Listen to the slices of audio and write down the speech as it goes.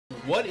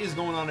What is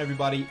going on,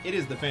 everybody? It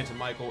is the Phantom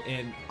Michael,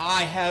 and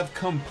I have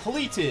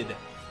completed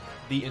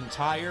the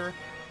entire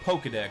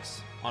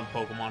PokeDex on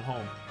Pokemon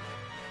Home.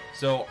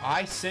 So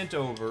I sent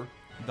over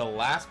the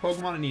last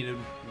Pokemon I needed,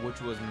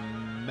 which was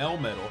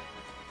Melmetal,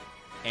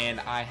 and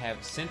I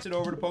have sent it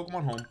over to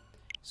Pokemon Home.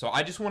 So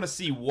I just want to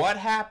see what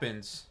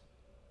happens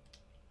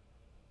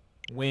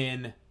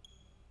when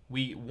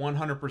we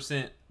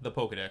 100% the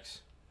Pokedex.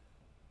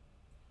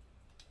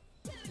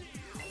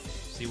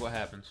 See what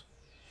happens.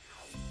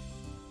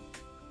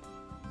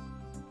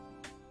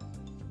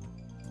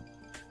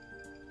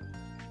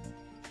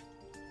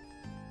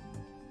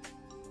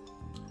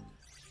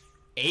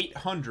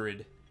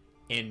 $890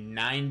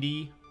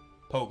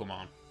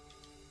 Pokemon.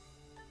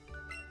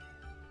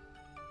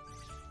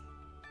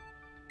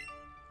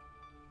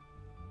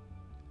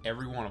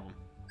 Every one of them.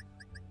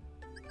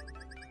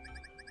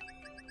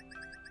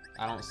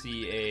 I don't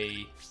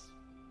see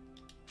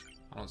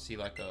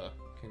like a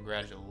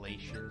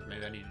congratulations.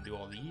 Maybe I need to do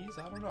all these.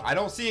 I don't know. I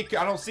don't see it.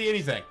 I don't see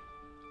anything.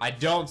 I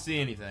don't see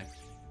anything.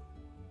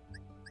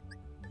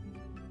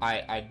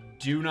 I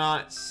do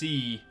not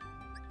see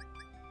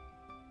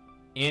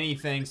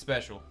anything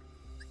special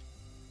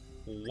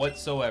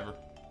whatsoever.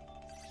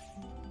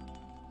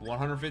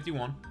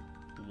 151,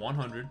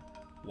 100,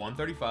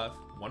 135,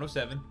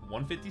 107,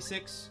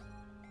 156,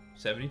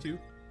 72,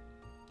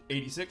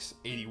 86,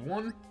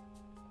 81,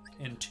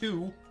 and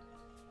 2.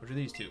 Which are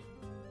these two?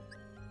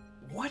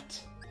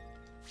 What?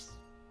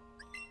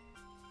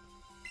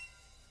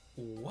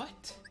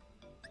 What?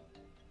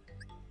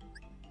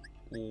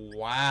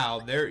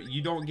 Wow, there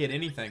you don't get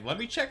anything. Let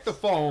me check the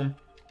phone.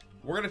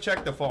 We're gonna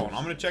check the phone.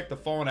 I'm gonna check the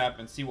phone app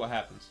and see what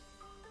happens.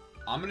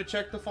 I'm gonna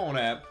check the phone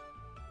app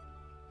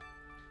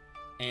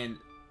and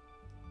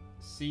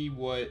see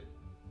what,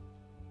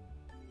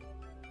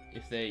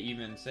 if they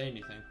even say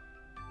anything.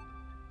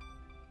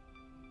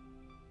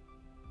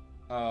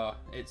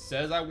 It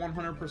says I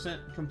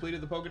 100%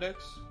 completed the Pokedex,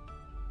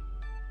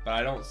 but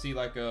I don't see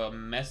like a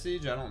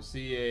message. I don't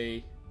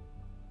see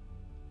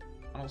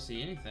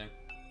anything.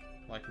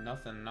 Like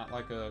nothing. Not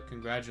like a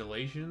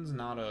congratulations.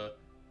 Not a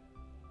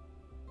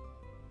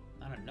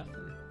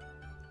nothing.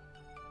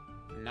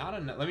 Not a.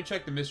 Let me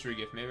check the mystery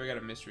gift. Maybe I got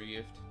a mystery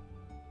gift.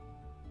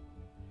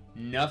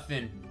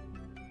 Nothing.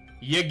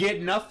 You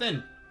get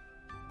nothing.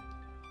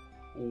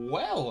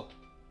 Well,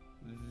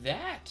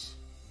 that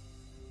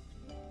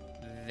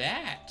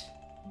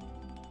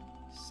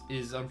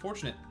is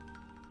unfortunate.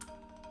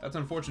 That's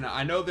unfortunate.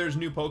 I know there's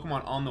new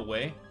Pokemon on the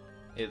way.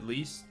 At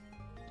least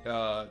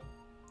 2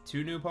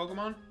 new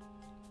Pokemon.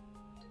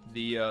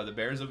 The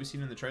bears that we've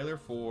seen in the trailer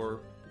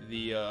for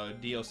the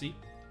DLC.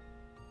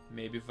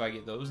 Maybe if I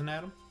get those and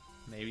add them,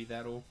 maybe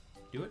that'll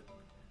do it.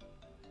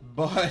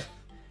 But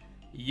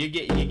you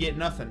get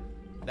nothing.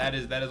 That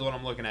is what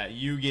I'm looking at.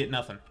 You get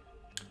nothing.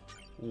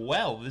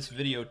 Well, this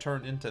video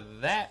turned into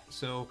that.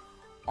 So,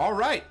 all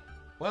right.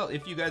 Well,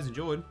 if you guys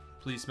enjoyed,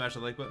 please smash the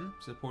like button.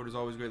 Support is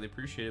always greatly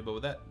appreciated. But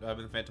with that, I've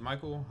been the Phantom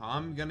Michael.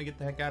 I'm gonna get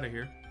the heck out of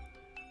here.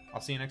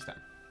 I'll see you next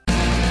time.